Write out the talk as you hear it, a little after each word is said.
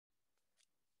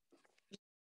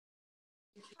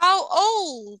How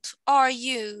old are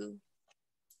you?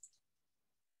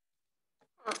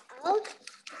 How old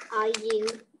are you?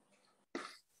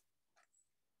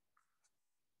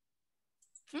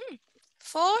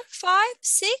 4, 5,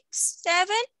 6,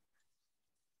 7.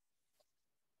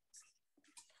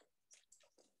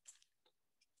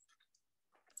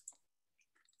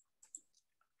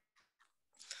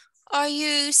 Are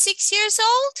you 6 years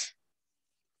old?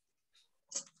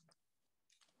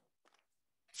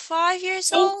 5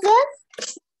 years old?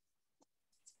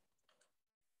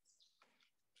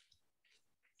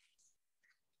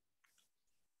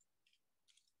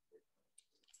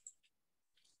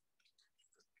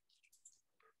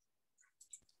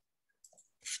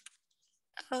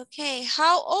 Okay,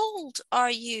 how old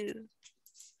are you?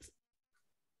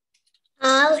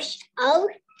 How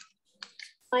old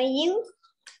are you?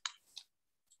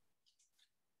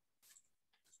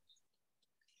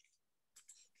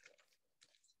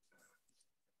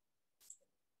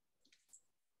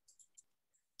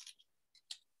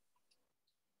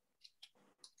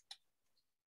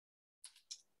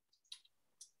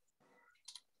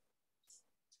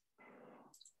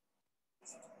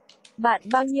 Bạn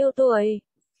bao nhiêu tuổi?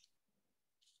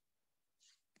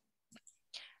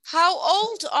 How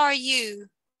old are you?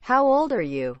 How old are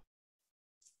you?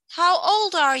 How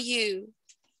old are you?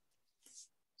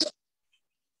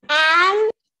 I'm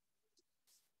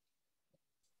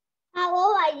How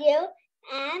old are you?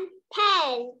 I'm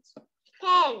 10.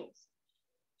 10.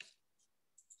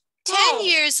 10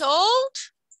 years old?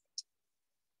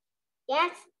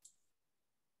 Yes.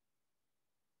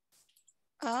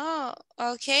 Oh,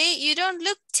 okay. You don't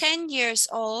look 10 years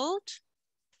old.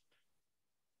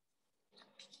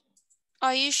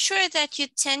 Are you sure that you're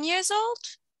 10 years old?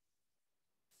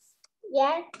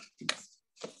 Yes.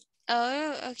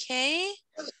 Oh, okay.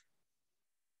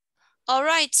 All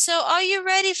right, so are you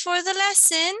ready for the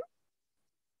lesson?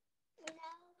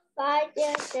 5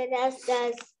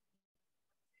 years.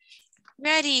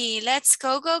 Ready, let's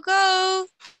go, go, go.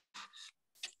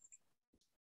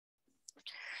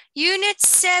 Unit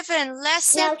 7,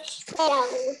 lesson 4.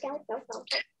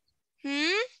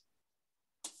 Hmm?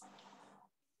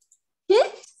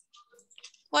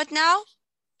 What now?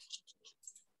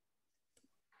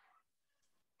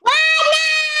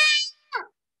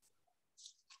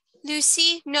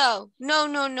 Lucy, no. No,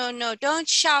 no, no, no. Don't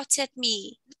shout at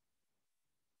me.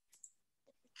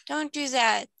 Don't do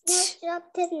that. No,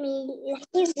 stop me.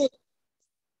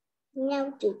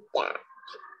 No, do that.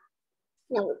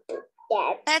 No, do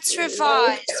that. Let's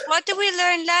revise. What did we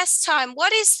learn last time?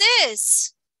 What is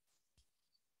this?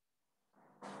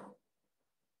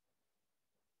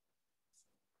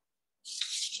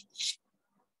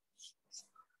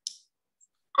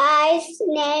 I's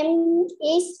name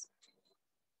is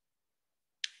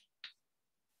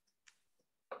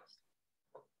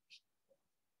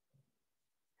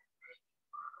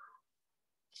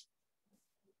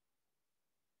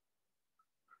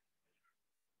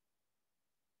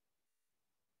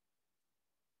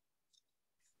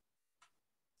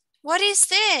What is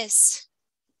this?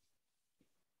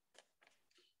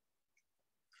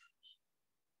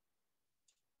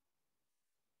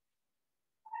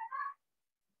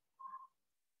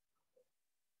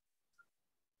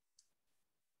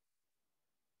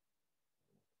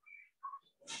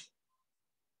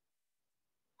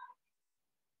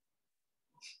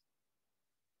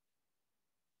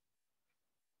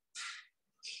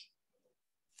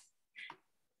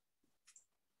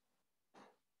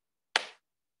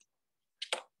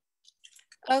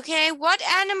 Okay, what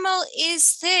animal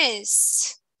is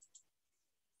this?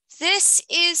 This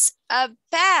is a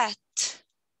bat.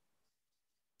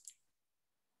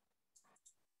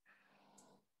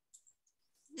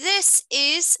 This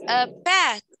is a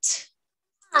bat.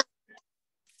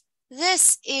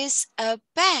 This is a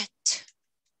bat.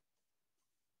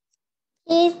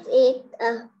 This is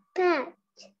a bat.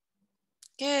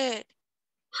 Good.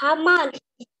 How much?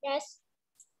 Yes.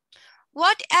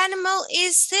 What animal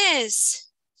is this?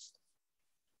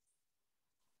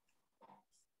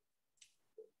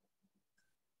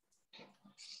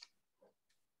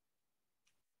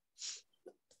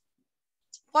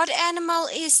 What animal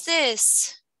is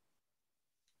this?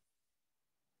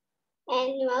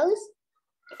 Animals.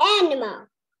 Animal.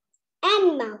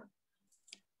 Animal.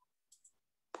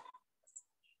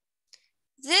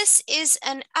 This is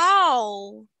an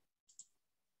owl.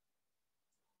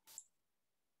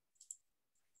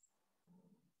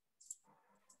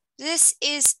 This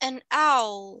is an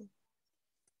owl.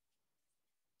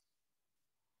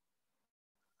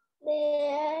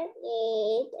 There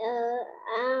is a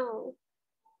owl.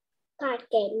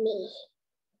 Pardon me.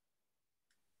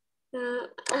 Oh,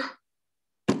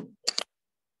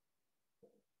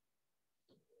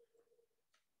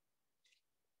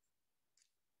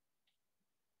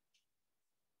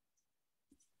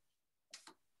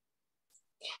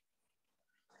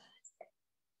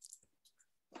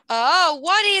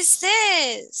 what is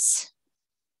this?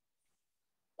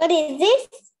 What is this?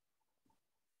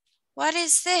 What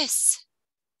is this?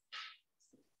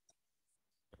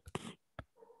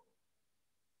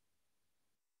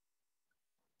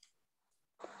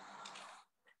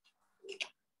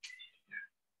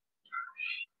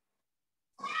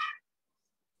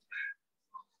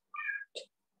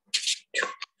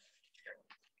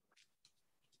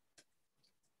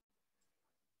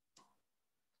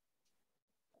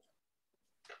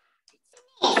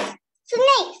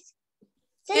 Snakes.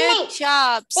 Good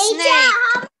job,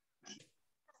 snake.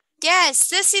 Yes,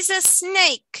 this is a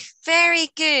snake. Very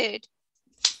good.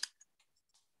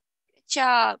 Good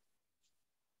job.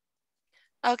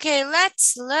 Okay,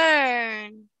 let's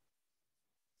learn.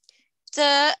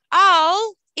 The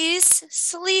owl is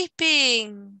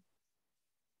sleeping.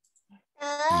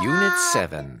 Unit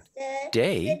 7,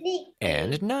 Day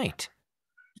and Night.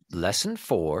 Lesson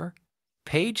 4,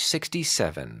 page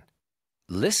 67.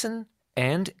 Listen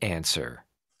and answer.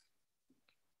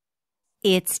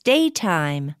 It's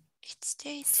daytime. It's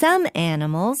daytime. Some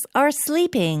animals are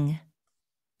sleeping.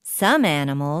 Some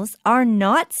animals are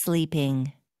not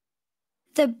sleeping.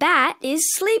 The bat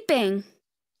is sleeping.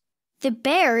 The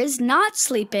bear is not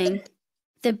sleeping.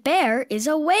 The bear is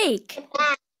awake.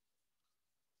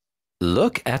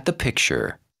 Look at the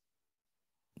picture.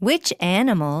 Which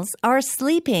animals are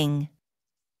sleeping?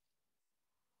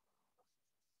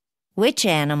 Which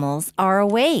animals are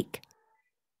awake?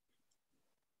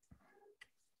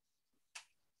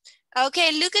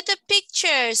 Okay, look at the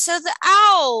picture. So the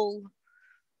owl.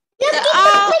 The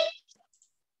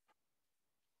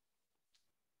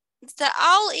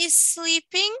owl is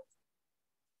sleeping.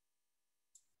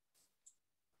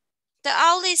 The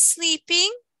owl is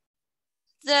sleeping.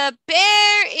 The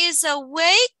bear is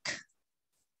awake.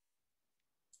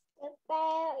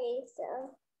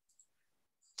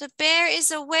 The bear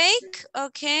is awake.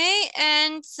 Okay,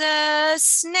 and the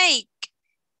snake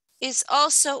is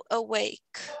also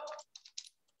awake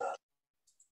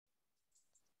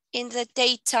in the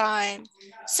daytime.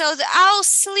 So the owl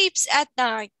sleeps at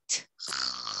night.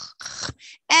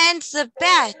 And the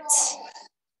bat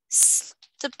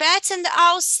and the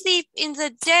owl sleep in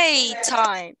the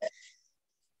daytime.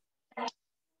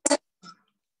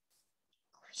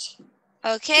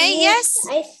 Okay, yes?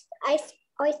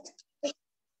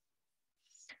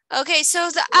 Okay, so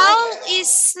the owl is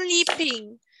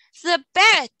sleeping. The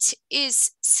bat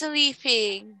is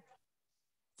sleeping.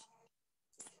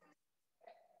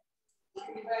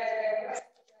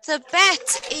 The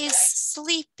bat is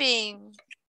sleeping.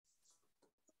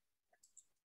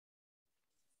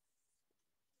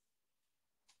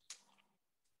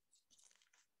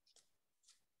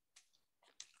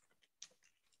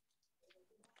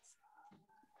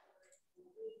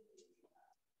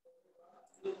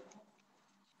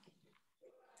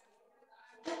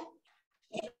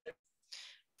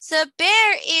 The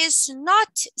bear is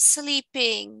not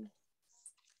sleeping.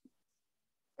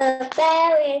 The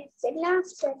bear is not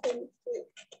sleeping.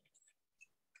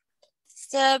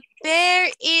 The bear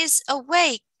is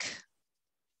awake.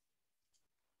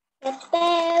 The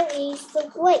bear is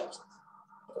awake.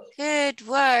 Good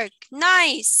work.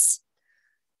 Nice.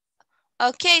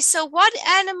 Okay, so what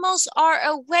animals are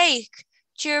awake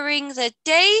during the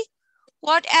day?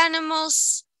 What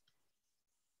animals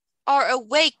are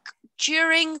awake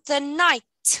during the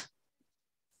night?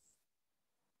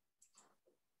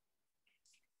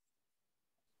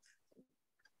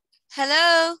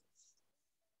 Hello?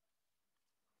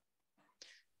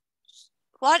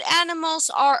 What animals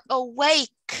are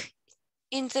awake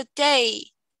in the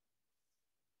day?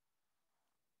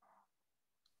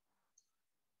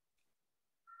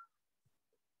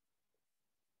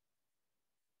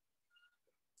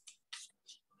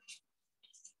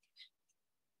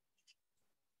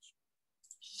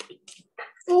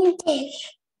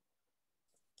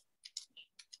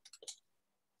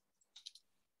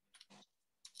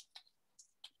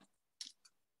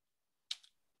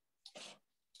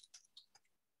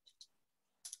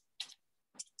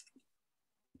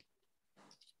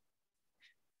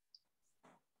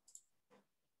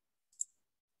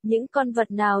 Những con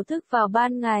vật nào thức vào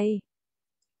ban ngày?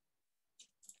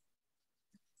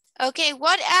 Okay,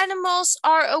 what animals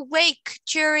are awake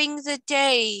during the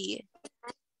day?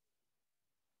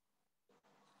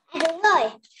 Đúng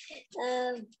rồi.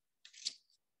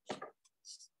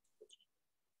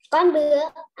 Con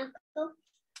bướm.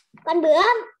 Con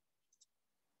bướm.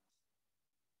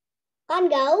 Con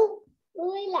gấu.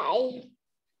 Với lại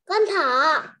con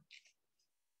thỏ.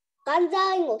 Con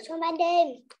dơi ngủ trong ban đêm.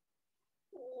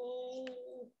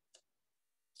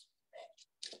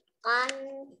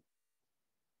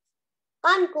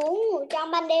 Con cú ngủ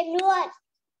trong ban đêm luôn.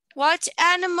 What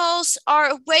animals are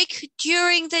awake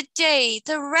during the day?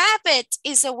 The rabbit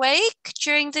is awake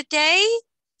during the day.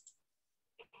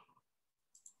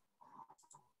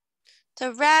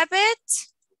 The rabbit.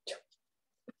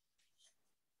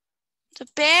 The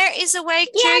bear is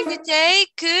awake during the day.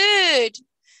 Good.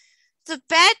 The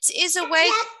bat is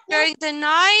awake during the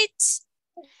night.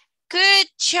 Good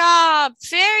job.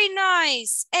 Very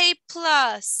nice. A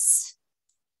plus.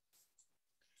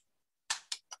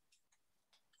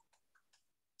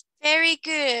 Very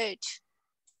good.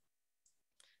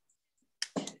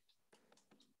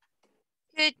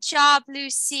 Good job,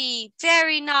 Lucy.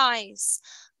 Very nice.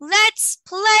 Let's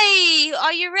play.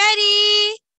 Are you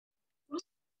ready?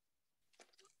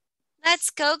 Let's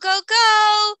go, go,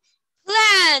 go.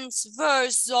 Plants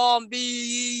vs.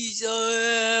 Zombies.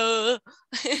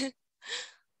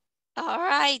 All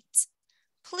right.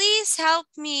 Please help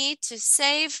me to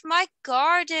save my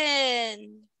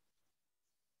garden.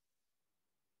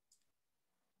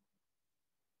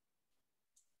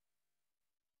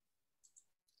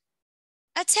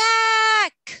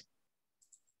 Attack!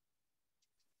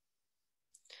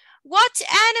 What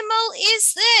animal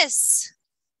is this?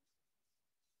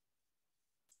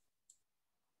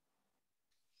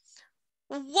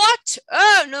 What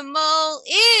animal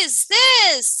is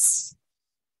this?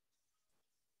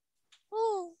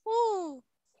 Ooh, ooh.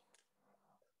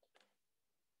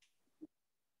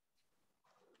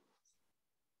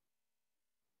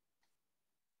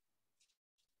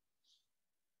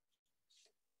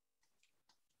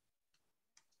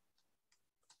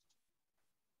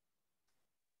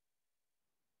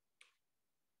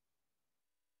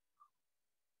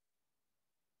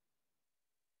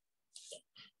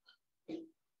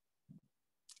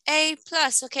 A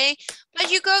plus, okay?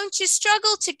 But you're going to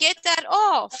struggle to get that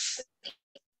off.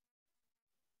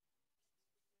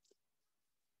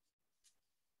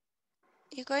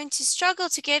 You're going to struggle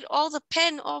to get all the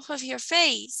pen off of your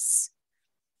face.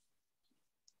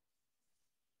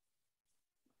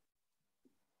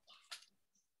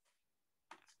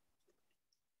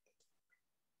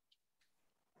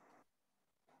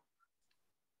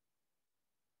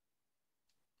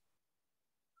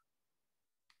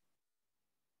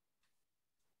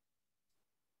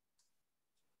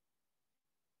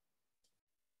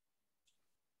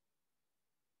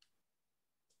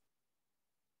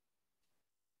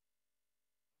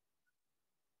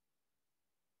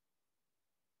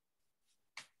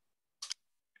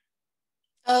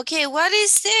 Okay, what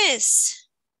is this?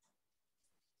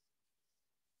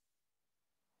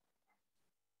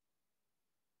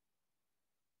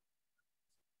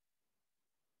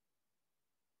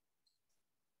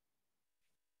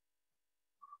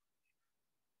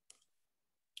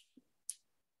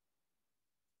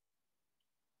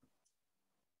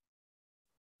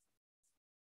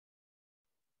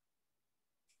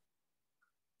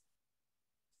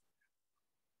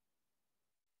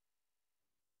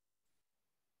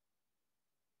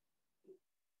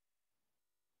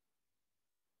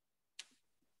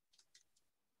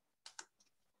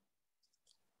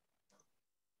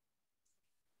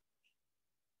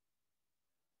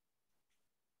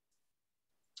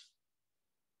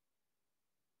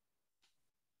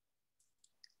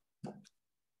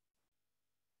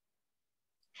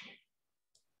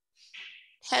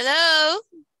 Hello?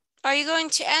 Are you going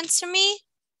to answer me?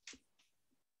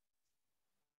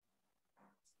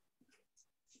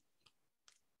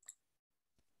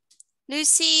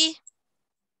 Lucy?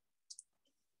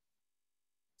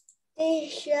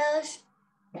 Dishes.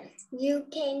 You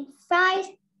can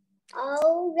find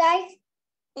all right.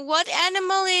 What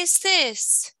animal is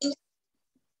this?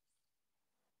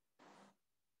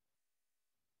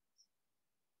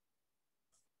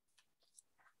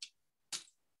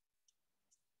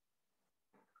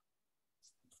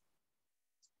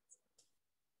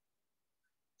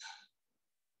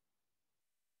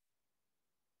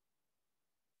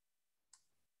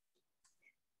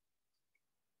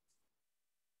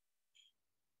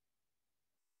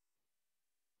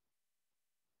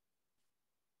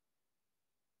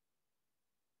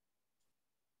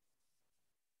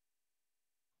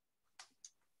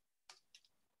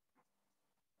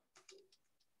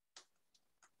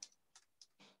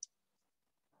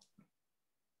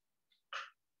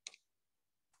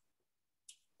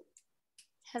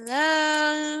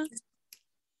 Hello?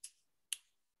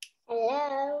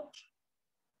 Hello.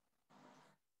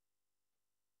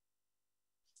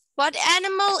 What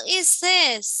animal is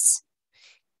this?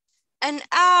 An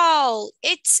owl.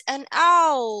 It's an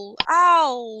owl.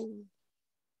 Owl.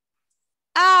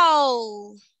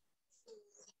 Owl.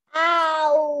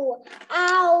 Ow,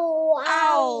 ow, ow,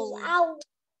 Owl. ow.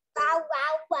 Wow,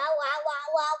 wow, wow, wow,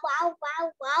 wow, wow,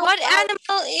 wow, wow. What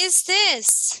animal is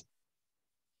this?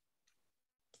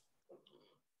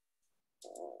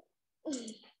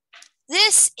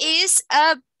 This is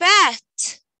a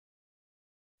bat.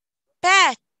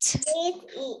 Bat.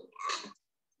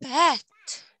 Bat.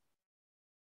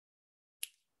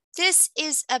 This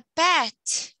is a bat.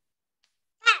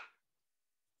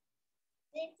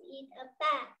 This is a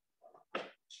bat.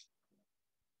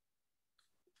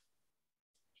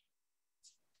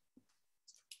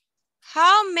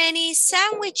 How many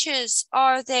sandwiches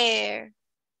are there?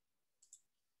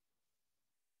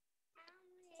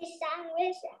 How many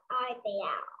sandwiches are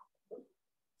there?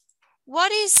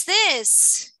 What is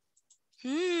this?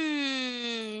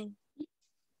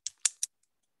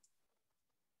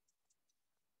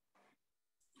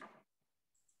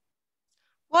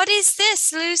 What is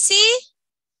this, Lucy?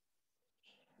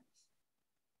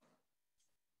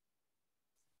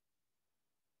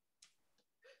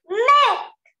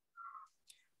 Milk.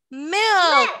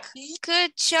 Milk.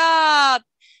 Good job.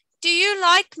 Do you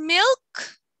like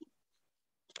milk?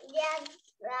 Yes,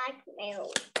 like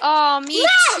milk. Oh, me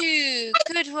too.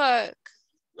 Good work.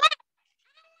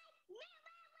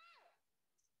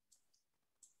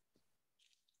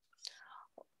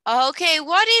 Okay,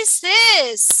 what is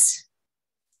this?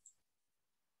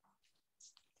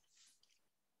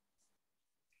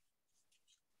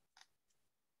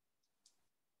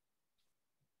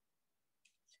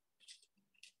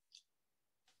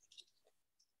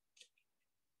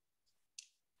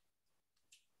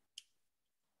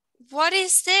 What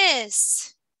is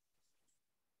this?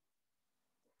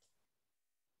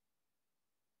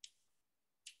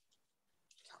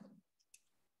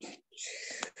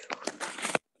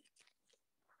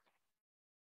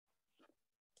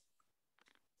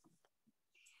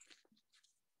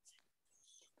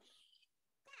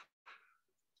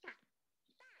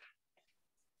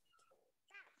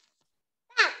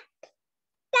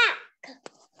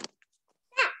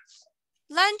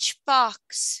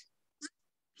 Lunchbox.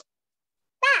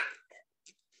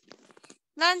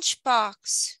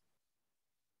 Lunchbox.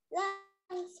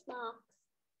 Lunchbox.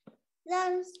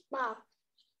 Lunchbox.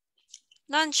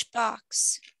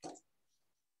 Lunchbox.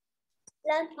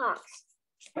 Lunchbox.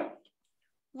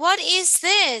 What is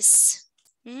this?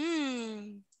 Mayonnaise.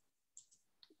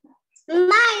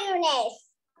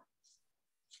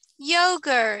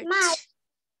 Yogurt.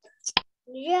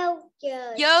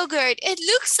 Yogurt. Yogurt. It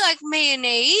looks like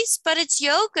mayonnaise, but it's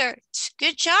yogurt.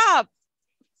 Good job.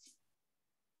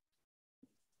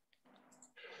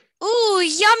 Ooh,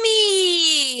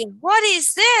 yummy. What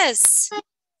is this?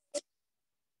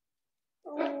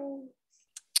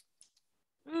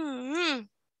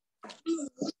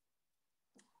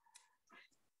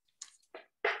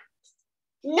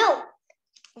 No.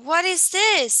 What is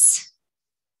this?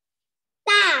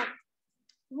 Bag.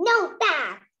 No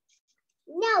bag.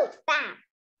 No bag.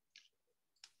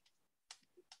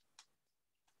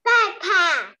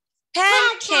 Backpack.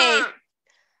 Pancake.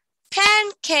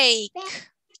 Pancake.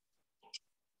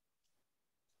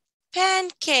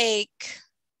 Pancake.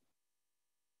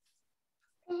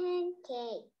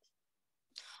 Pancake.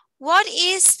 What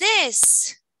is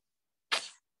this?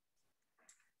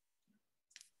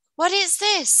 What is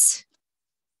this?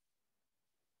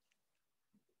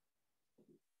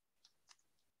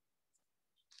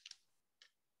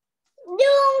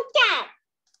 Cat.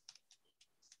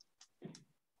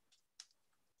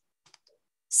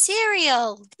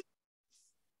 Cereal.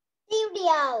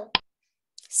 Cereal.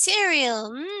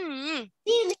 Cereal.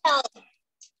 Cereal.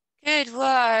 Good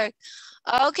work.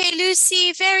 Okay,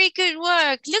 Lucy, very good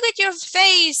work. Look at your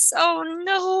face. Oh,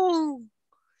 no.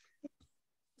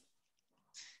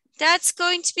 That's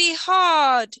going to be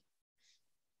hard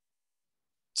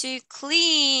to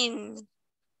clean.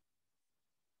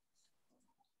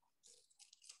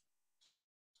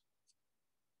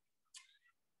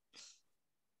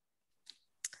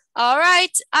 All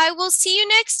right, I will see you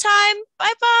next time.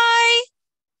 Bye-bye.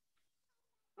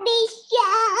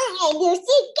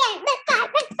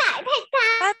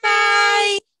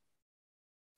 Bye-bye.